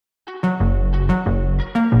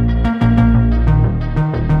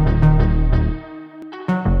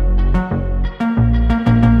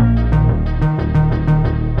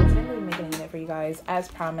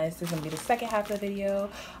promised, this is gonna be the second half of the video.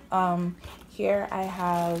 Here I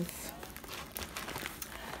have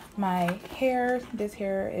my hair. This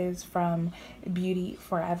hair is from Beauty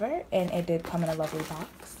Forever, and it did come in a lovely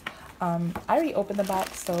box. I already opened the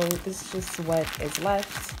box, so this is just what is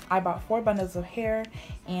left. I bought 4 bundles of hair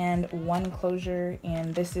and 1 closure,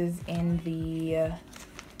 and this is in the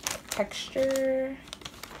texture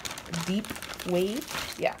deep wave.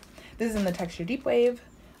 Yeah, this is in the texture deep wave.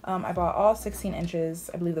 I bought all 16 inches.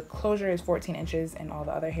 I believe the closure is 14 inches and all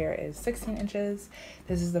the other hair is 16 inches.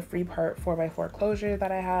 This is the free part 4x4 closure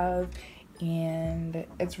that I have, and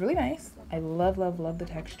it's really nice. I love, love, love the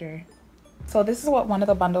texture. So this is what one of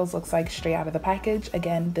the bundles looks like straight out of the package.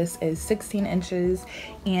 Again, this is 16 inches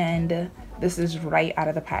and this is right out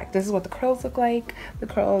of the pack. This is what the curls look like. The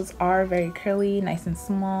curls are very curly, nice and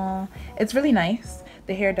small. It's really nice.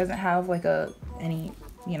 The hair doesn't have like any,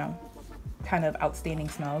 you know, kind of outstanding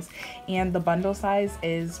smells, and the bundle size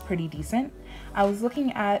is pretty decent. I was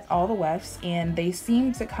looking at all the wefts and they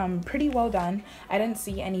seem to come pretty well done. I didn't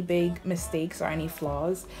see any big mistakes or any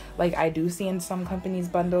flaws like I do see in some companies'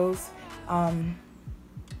 bundles.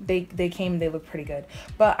 They look pretty good,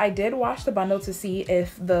 but I did wash the bundle to see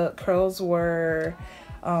if the curls were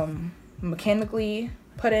mechanically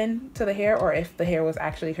put into the hair or if the hair was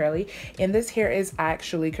actually curly, and this hair is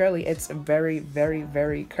actually curly. It's very, very,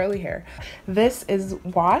 very curly hair. This is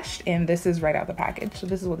washed and this is right out the package. So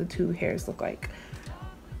this is what the 2 hairs look like.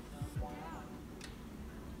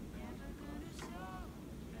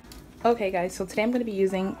 Okay guys, so today I'm going to be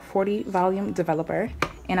using 40 volume developer,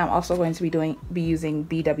 and I'm also going to be using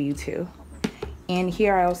BW2. And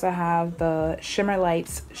here I also have the Shimmer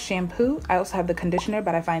Lights shampoo. I also have the conditioner,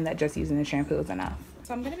 but I find that just using the shampoo is enough.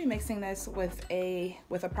 So I'm going to be mixing this with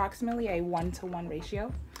approximately a 1-to-1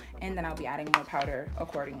 ratio, and then I'll be adding more powder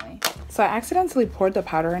accordingly. So I accidentally poured the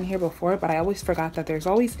powder in here before, but I always forgot that there's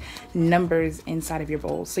always numbers inside of your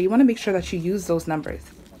bowl. So you want to make sure that you use those numbers.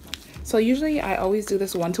 So usually I always do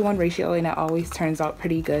this 1-to-1 ratio, and it always turns out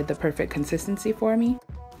pretty good, the perfect consistency for me.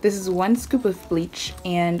 This is 1 scoop of bleach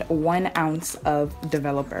and 1 ounce of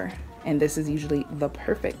developer, and this is usually the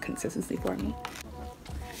perfect consistency for me.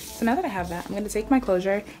 So now that I have that, I'm going to take my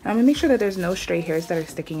closure and I'm going to make sure that there's no stray hairs that are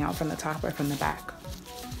sticking out from the top or from the back.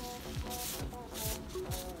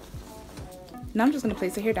 Now I'm just going to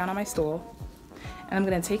place the hair down on my stool, and I'm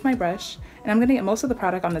going to take my brush and I'm going to get most of the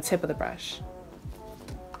product on the tip of the brush.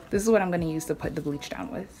 This is what I'm going to use to put the bleach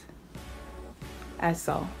down with, as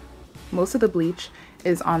so. Most of the bleach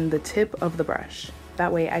is on the tip of the brush.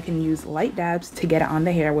 That way I can use light dabs to get it on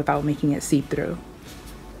the hair without making it seep through.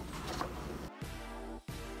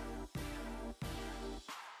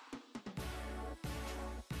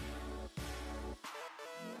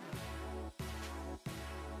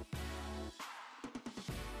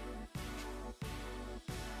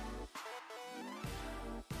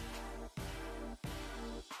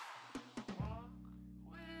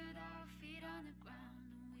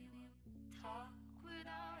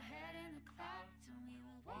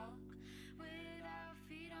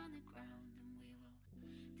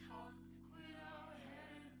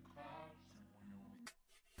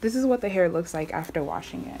 This is what the hair looks like after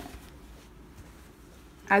washing it.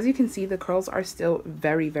 As you can see, the curls are still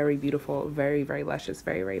very, very beautiful, very, very luscious,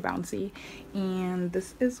 very, very bouncy. And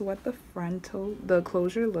this is what the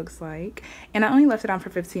closure looks like. And I only left it on for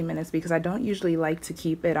 15 minutes because I don't usually like to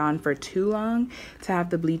keep it on for too long to have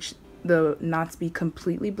the knots be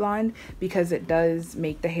completely blonde, because it does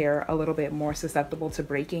make the hair a little bit more susceptible to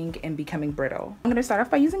breaking and becoming brittle. I'm going to start off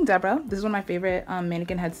by using Deborah. This is one of my favorite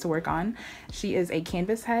mannequin heads to work on. She is a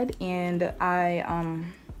canvas head, and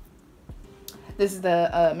this is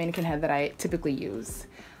the mannequin head that I typically use.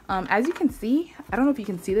 As you can see, I don't know if you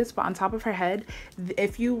can see this, but on top of her head,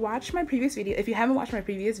 if you haven't watched my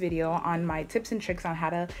previous video on my tips and tricks on how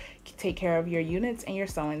to take care of your units and your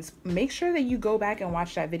sew-ins, make sure that you go back and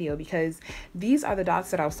watch that video, because these are the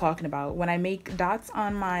dots that I was talking about. When I make dots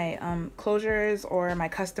on my closures or my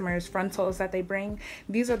customers' frontals that they bring,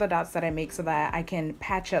 these are the dots that I make so that I can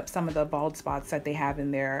patch up some of the bald spots that they have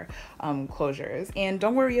in their closures. And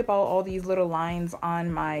don't worry about all these little lines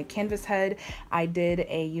on my canvas head. I did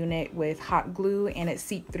a unit with hot glue and it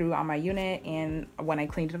seeped through on my unit, and when I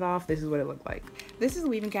cleaned it off, this is what it looked like. This is the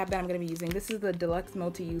weaving cap that I'm going to be using. This is the Deluxe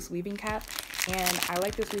Multi-Use weaving cap, and I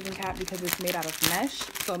like this weaving cap because it's made out of mesh,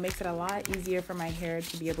 so it makes it a lot easier for my hair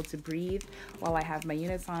to be able to breathe while I have my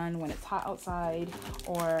units on when it's hot outside,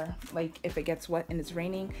 or like if it gets wet and it's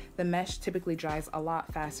raining. The mesh typically dries a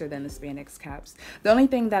lot faster than the spandex caps. The only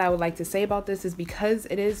thing that I would like to say about this is because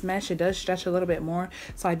it is mesh, it does stretch a little bit more,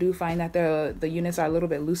 so I do find that the units are a little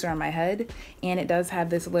bit looser on my head, and it does have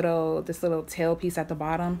this little tail piece at the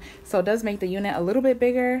bottom, so it does make the unit a little bit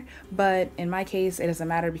bigger, but in my case it doesn't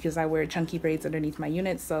matter because I wear chunky braids underneath my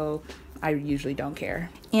unit, so I usually don't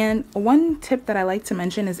care. And one tip that I like to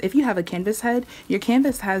mention is if you have a canvas head, your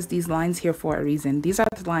canvas has these lines here for a reason. These are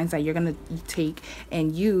the lines that you're gonna take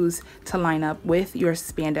and use to line up with your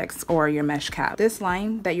spandex or your mesh cap. This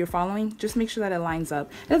line that you're following, just make sure that it lines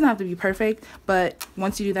up. It doesn't have to be perfect, but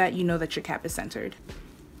once you do that, you know that your cap is centered.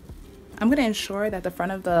 I'm gonna ensure that the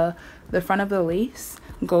front of the lace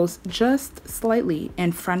goes just slightly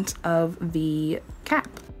in front of the cap.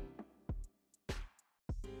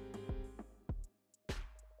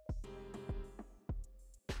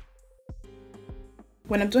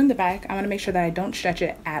 When I'm doing the back, I want to make sure that I don't stretch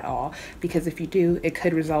it at all, because if you do, it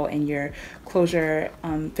could result in your closure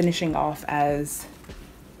finishing off as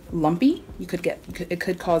lumpy. It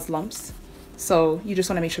could cause lumps. So you just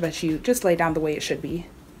want to make sure that you just lay down the way it should be.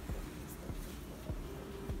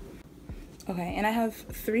 Okay, and I have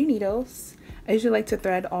 3 needles. I usually like to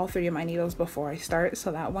thread all 3 of my needles before I start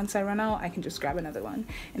so that once I run out, I can just grab another one.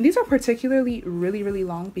 And these are particularly really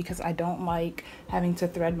long because I don't like having to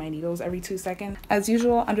thread my needles every 2 seconds. As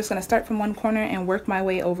usual, I'm just gonna start from one corner and work my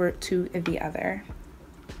way over to the other.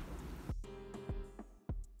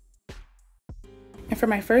 And for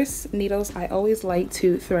my first needles, I always like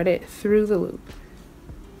to thread it through the loop.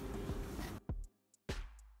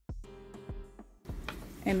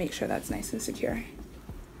 And make sure that's nice and secure.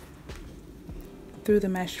 Through the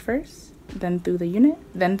mesh first, then through the unit,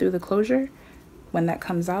 then through the closure. When that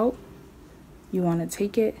comes out, you want to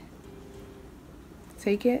take it,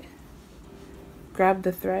 grab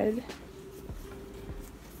the thread,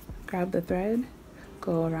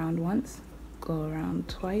 go around once, go around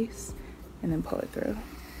twice, and then pull it through.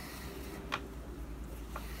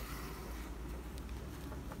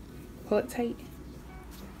 Pull it tight.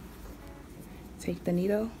 Take the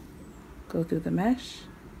needle, go through the mesh,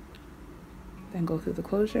 then go through the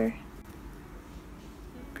closure,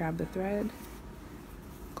 grab the thread,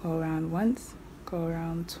 go around once, go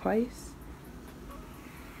around twice,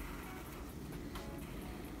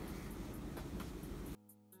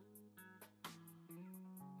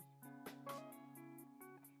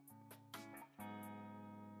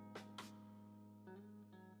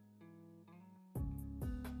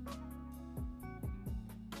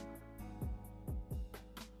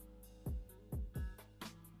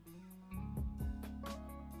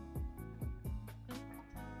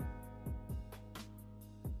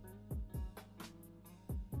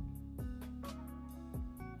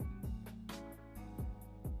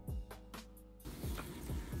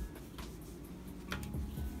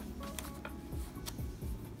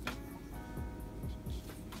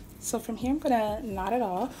 So from here, I'm gonna knot it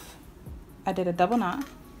off. I did a double knot.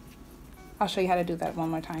 I'll show you how to do that one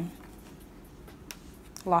more time.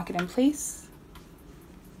 Lock it in place.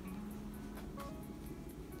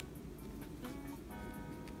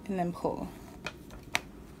 And then pull.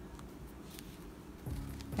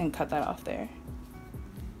 And cut that off there.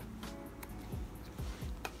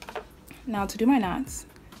 Now to do my knots,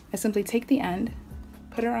 I simply take the end,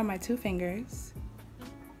 put it on my 2 fingers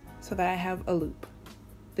so that I have a loop.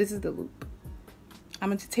 This is the loop. I'm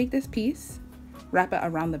going to take this piece, wrap it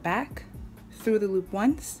around the back, through the loop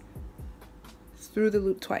once, through the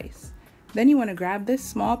loop twice. Then you want to grab this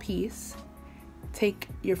small piece, take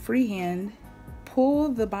your free hand, pull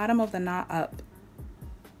the bottom of the knot up.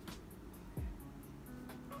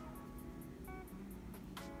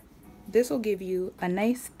 This will give you a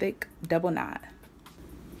nice thick double knot.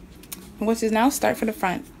 I'm going to now start from the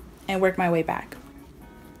front and work my way back.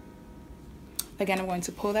 Again, I'm going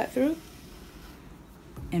to pull that through,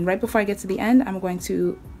 and right before I get to the end, I'm going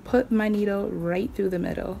to put my needle right through the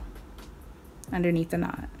middle underneath the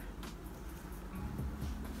knot.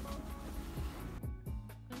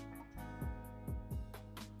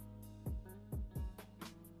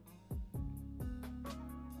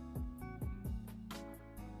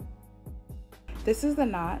 This is the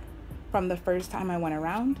knot from the first time I went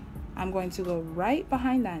around. I'm going to go right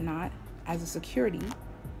behind that knot as a security.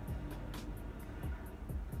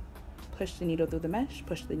 Push the needle through the mesh,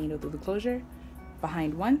 push the needle through the closure,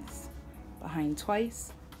 behind once, behind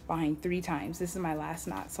twice, behind 3 times. This is my last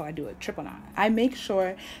knot, so I do a triple knot. I make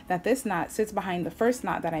sure that this knot sits behind the first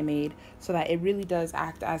knot that I made so that it really does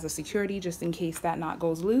act as a security just in case that knot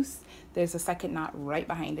goes loose. There's a second knot right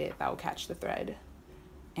behind it that will catch the thread.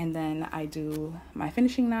 And then I do my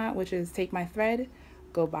finishing knot, which is take my thread,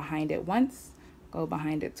 go behind it once, go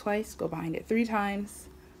behind it twice, go behind it 3 times,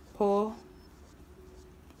 pull,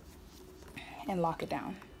 and lock it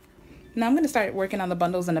down. Now I'm going to start working on the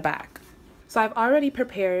bundles in the back. So I've already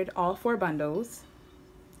prepared all 4 bundles.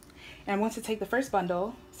 And I'm going to take the first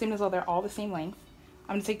bundle, same as though they're all the same length.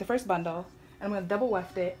 I'm going to take the first bundle and I'm going to double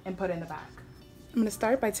weft it and put it in the back. I'm going to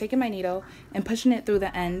start by taking my needle and pushing it through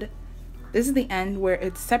the end. This is the end where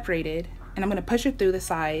it's separated, and I'm going to push it through the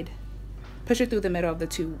side, push it through the middle of the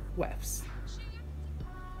 2 wefts.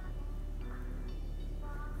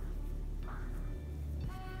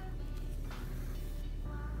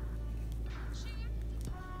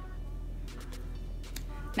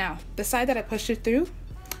 Now, the side that I pushed it through,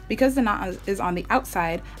 because the knot is on the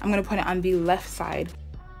outside, I'm going to put it on the left side.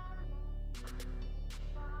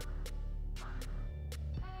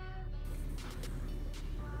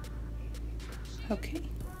 Okay.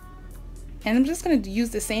 And I'm just going to use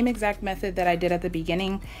the same exact method that I did at the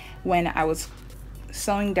beginning when I was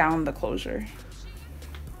sewing down the closure.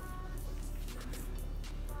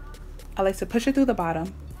 I like to push it through the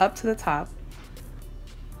bottom, up to the top,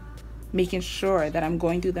 making sure that I'm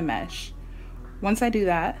going through the mesh. Once I do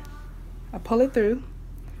that, I pull it through,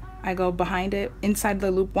 I go behind it, inside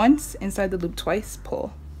the loop once, inside the loop twice,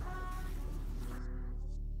 pull.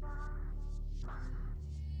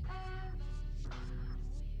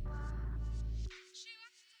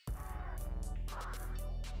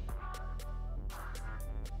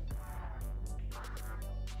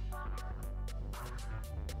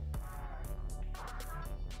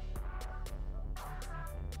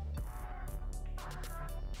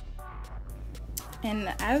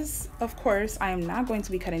 And as of course, I am not going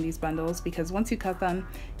to be cutting these bundles, because once you cut them,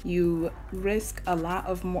 you risk a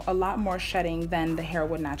lot more shedding than the hair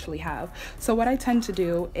would naturally have. So what I tend to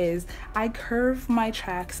do is I curve my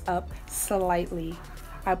tracks up slightly.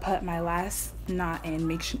 I put my last knot in,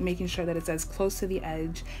 making sure that it's as close to the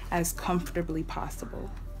edge as comfortably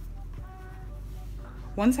possible.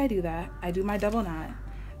 Once I do that, I do my double knot,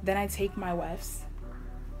 then I take my wefts,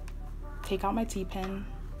 take out my T-pin.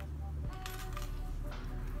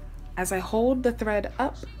 As I hold the thread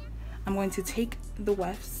up, I'm going to take the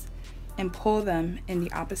wefts and pull them in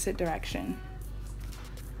the opposite direction.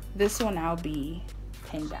 This will now be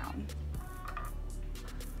pinned down.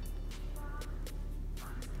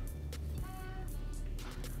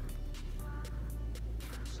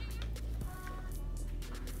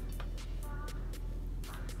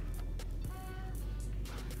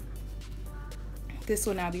 This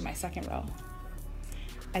will now be my second row.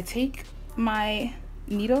 I take my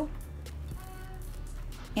needle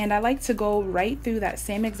and I like to go right through that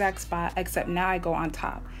same exact spot, except now I go on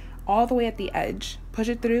top, all the way at the edge, push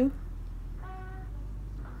it through,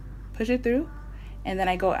 and then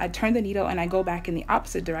I turn the needle and I go back in the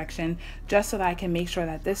opposite direction, just so that I can make sure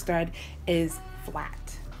that this thread is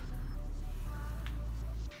flat.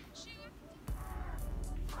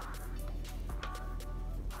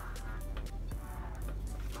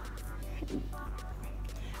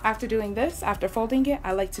 After doing this, after folding it,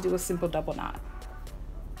 I like to do a simple double knot.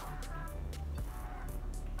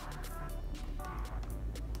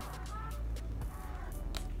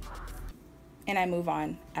 And I move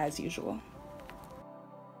on as usual.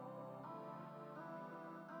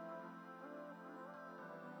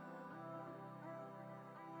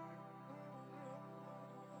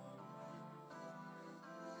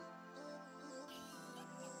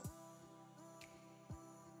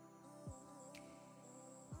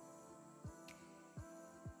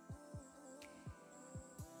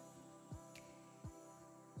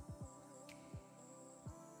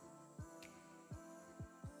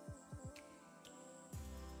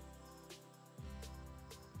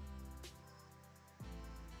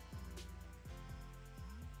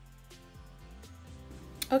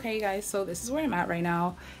 Okay guys, so this is where I'm at right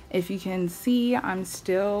now. If you can see, I'm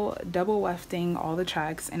still double wefting all the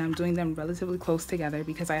tracks, and I'm doing them relatively close together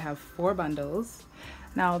because I have 4 bundles.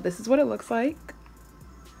 Now this is what it looks like.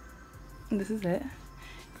 This is it.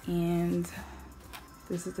 And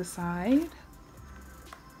this is the side.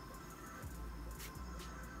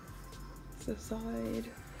 This is the side.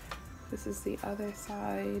 This is the other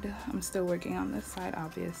side. I'm still working on this side,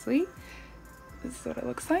 obviously. This is what it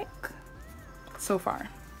looks like so far.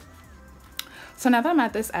 So now that I'm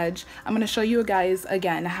at this edge, I'm going to show you guys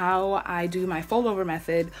again how I do my fold over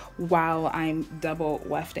method while I'm double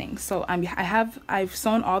wefting. So I've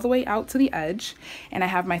sewn all the way out to the edge, and I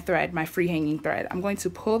have my thread, my free hanging thread. I'm going to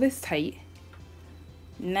pull this tight,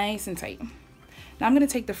 nice and tight. Now I'm going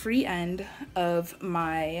to take the free end of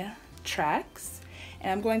my tracks,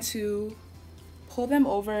 and I'm going to pull them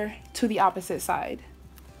over to the opposite side,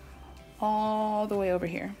 all the way over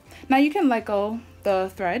here. Now you can let go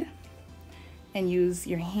the thread and use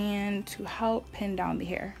your hand to help pin down the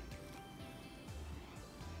hair.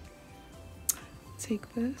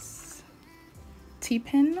 Take this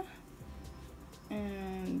T-pin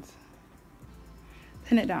and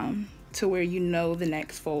pin it down to where you know the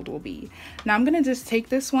next fold will be. Now I'm gonna just take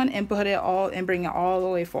this one and put it all and bring it all the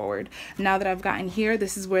way forward. Now that I've gotten here,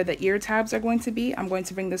 this is where the ear tabs are going to be. I'm going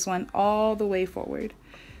to bring this one all the way forward.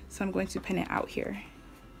 So I'm going to pin it out here.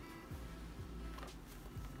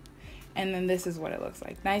 And then this is what it looks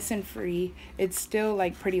like, nice and free. It's still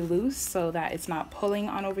like pretty loose so that it's not pulling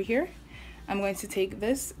on over here. I'm going to take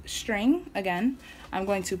this string again, I'm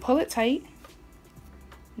going to pull it tight,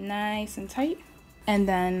 nice and tight. And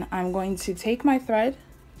then I'm going to take my thread,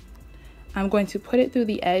 I'm going to put it through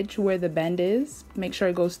the edge where the bend is, make sure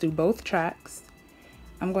it goes through both tracks.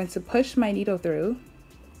 I'm going to push my needle through,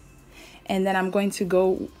 and then I'm going to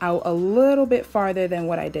go out a little bit farther than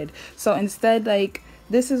what I did. So instead, like,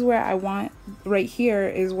 this is where I want, right here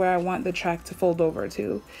is where I want the track to fold over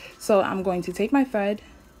to. So I'm going to take my thread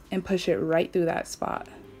and push it right through that spot.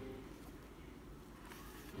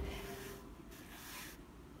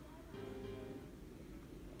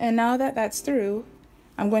 And now that that's through,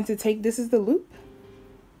 I'm going to take, this is the loop,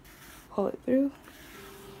 pull it through.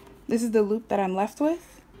 This is the loop that I'm left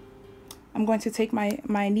with. I'm going to take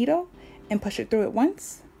my needle and push it through it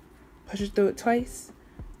once, push it through it twice,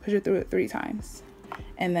 push it through it 3 times,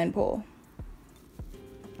 and then pull.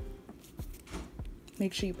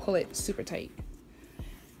 Make sure you pull it super tight.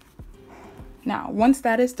 Now, once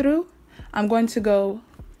that is through, I'm going to go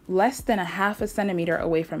less than 1/2 centimeter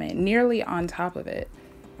away from it, nearly on top of it,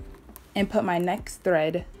 and put my next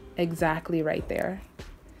thread exactly right there.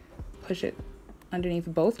 Push it underneath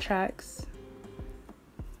both tracks,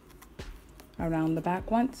 around the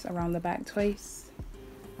back once, around the back twice,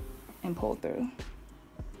 and pull through.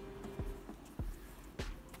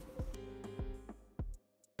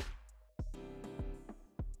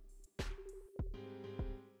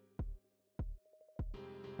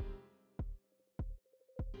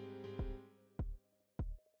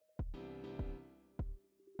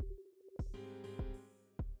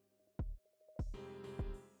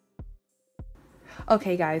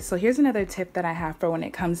 Okay guys, so here's another tip that I have for when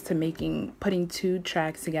it comes to putting 2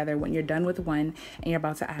 tracks together when you're done with one and you're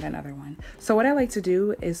about to add another one. So what I like to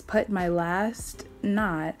do is put my last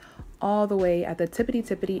knot all the way at the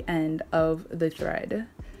tippity end of the thread,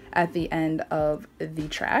 at the end of the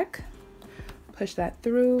track. Push that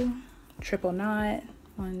through, triple knot,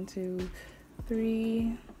 1, 2,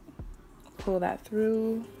 3, pull that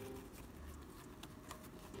through.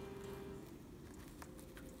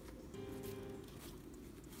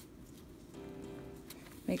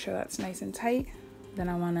 Make sure that's nice and tight. Then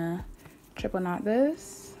I want to triple knot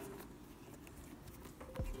this.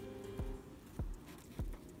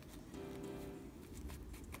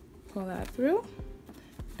 Pull that through.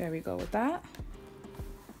 There we go with that.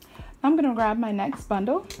 I'm going to grab my next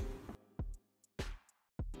bundle.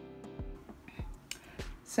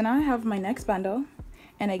 So now I have my next bundle.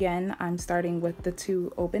 And again, I'm starting with the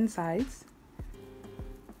 2 open sides.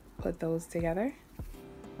 Put those together.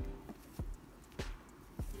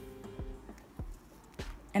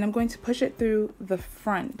 And I'm going to push it through the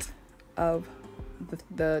front of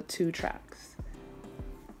the 2 tracks.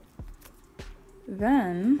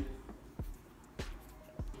 Then,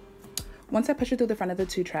 once I push it through the front of the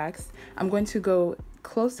 2 tracks, I'm going to go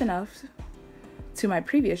close enough to my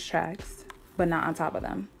previous tracks, but not on top of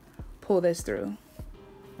them. Pull this through.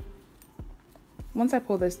 Once I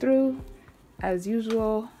pull this through, as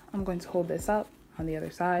usual, I'm going to hold this up on the other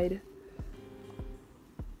side.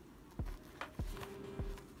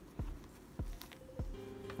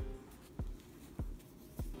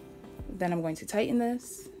 Then I'm going to tighten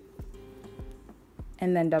this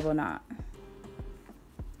and then double knot.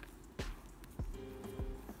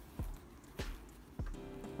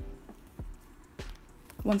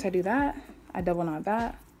 Once I do that, I double knot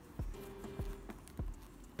that.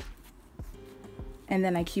 And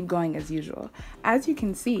then I keep going as usual. As you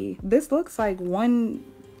can see, this looks like one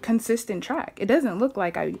consistent track. It doesn't look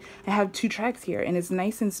like I have 2 tracks here, and it's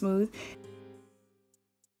nice and smooth.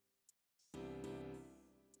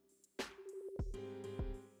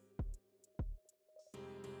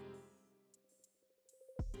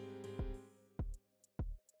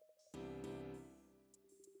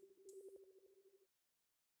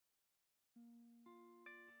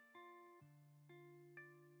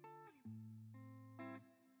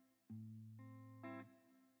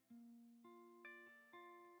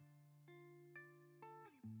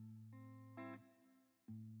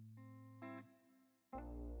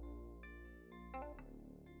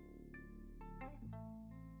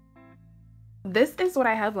 This is what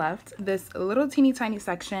I have left, this little teeny tiny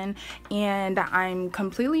section, and I'm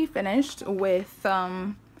completely finished with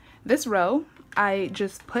this row. I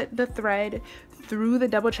just put the thread through the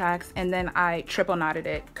double tracks and then I triple knotted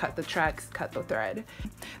it, cut the tracks, cut the thread.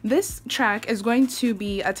 This track is going to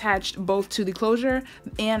be attached both to the closure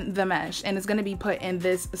and the mesh, and it's going to be put in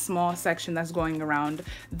this small section that's going around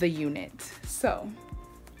the unit. So,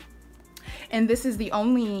 and this is the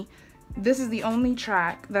only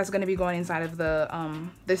track that's going to be going inside of the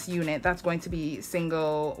this unit that's going to be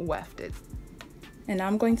single wefted. And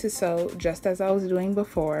I'm going to sew just as I was doing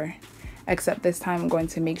before, except this time I'm going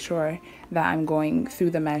to make sure that I'm going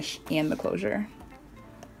through the mesh and the closure.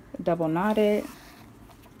 Double knot it,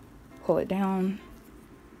 pull it down,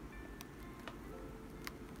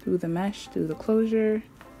 through the mesh, through the closure,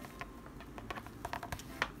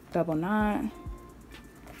 double knot,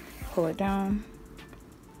 pull it down.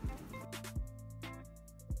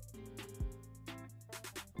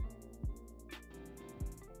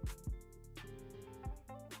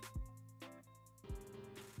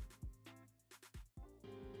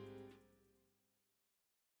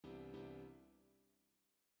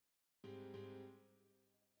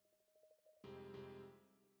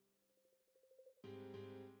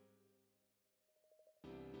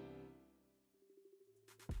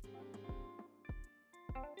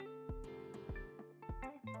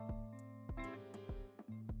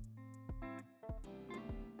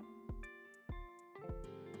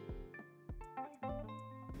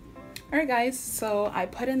 Alright guys, so I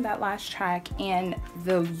put in that last track and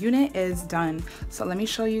the unit is done. So let me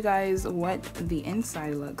show you guys what the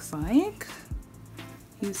inside looks like.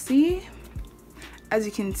 You see? As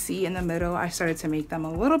you can see in the middle, I started to make them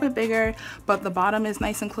a little bit bigger, but the bottom is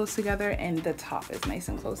nice and close together and the top is nice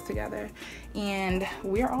and close together. And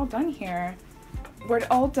we're all done here. We're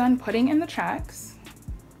all done putting in the tracks.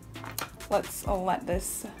 Let's let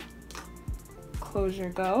this closure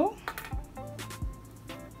go.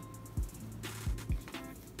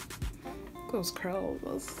 Those curls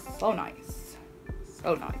was so nice,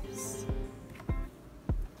 so nice.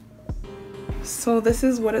 So this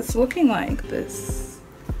is what it's looking like. This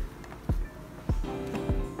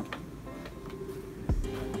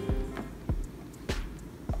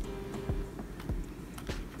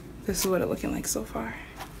is what it's looking like so far.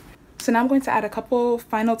 So now I'm going to add a couple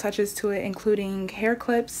final touches to it, including hair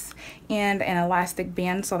clips and an elastic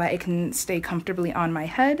band so that it can stay comfortably on my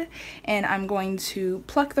head. And I'm going to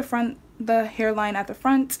pluck the hairline at the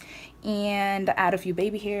front and add a few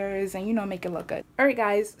baby hairs and, you know, make it look good. All right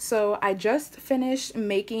guys, so I just finished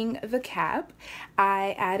making the cap.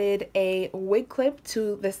 I added a wig clip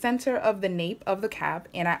to the center of the nape of the cap,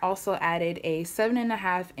 and I also added a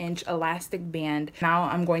 7.5-inch elastic band. Now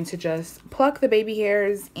I'm going to just pluck the baby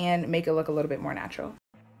hairs and make it look a little bit more natural.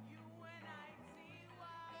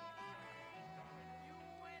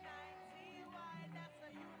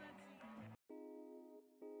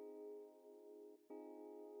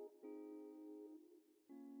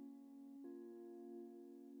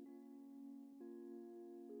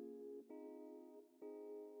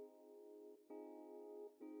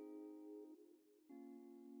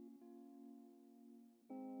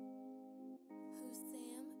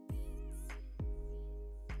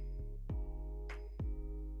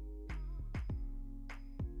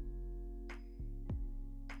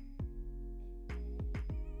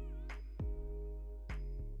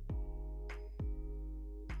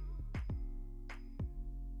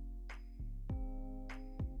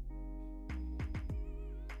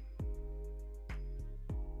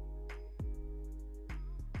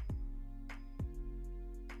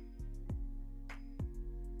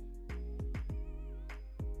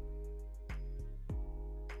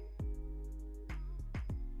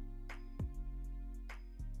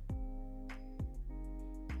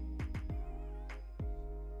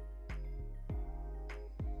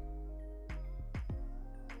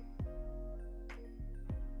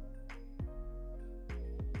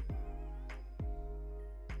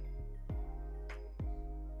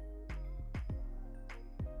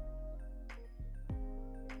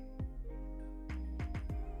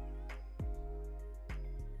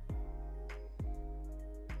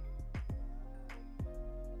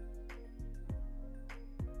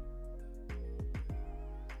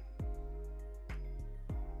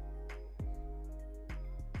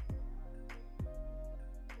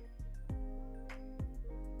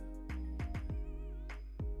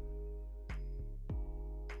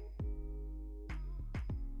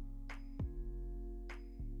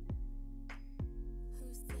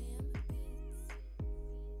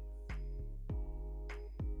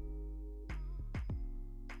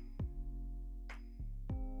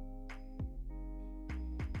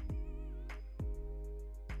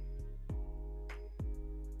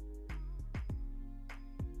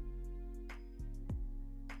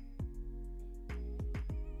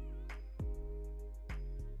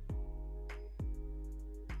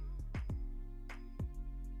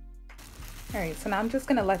 All right, so now I'm just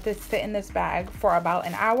gonna let this sit in this bag for about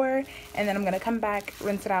an hour, and then I'm gonna come back,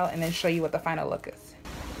 rinse it out, and then show you what the final look is.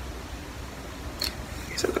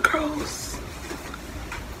 These are the curls.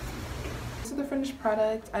 This is the finished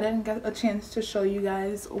product. I didn't get a chance to show you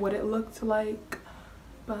guys what it looked like,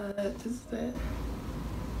 but this is it.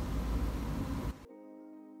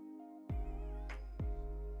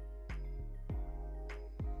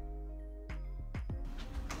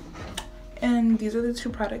 And these are the two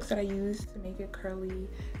products that I use to make it curly.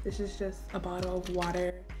 This is just a bottle of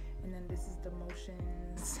water, and then this is the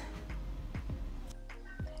Motions.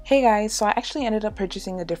 Hey guys, so I actually ended up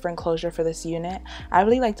purchasing a different closure for this unit. I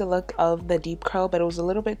really like the look of the deep curl, but it was a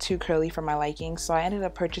little bit too curly for my liking, so I ended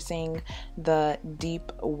up purchasing the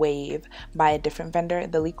deep wave by a different vendor.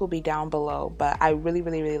 The link will be down below, but I really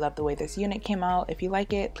love the way this unit came out. If you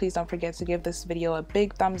like it, please don't forget to give this video a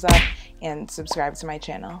big thumbs up and subscribe to my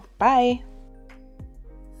channel. Bye!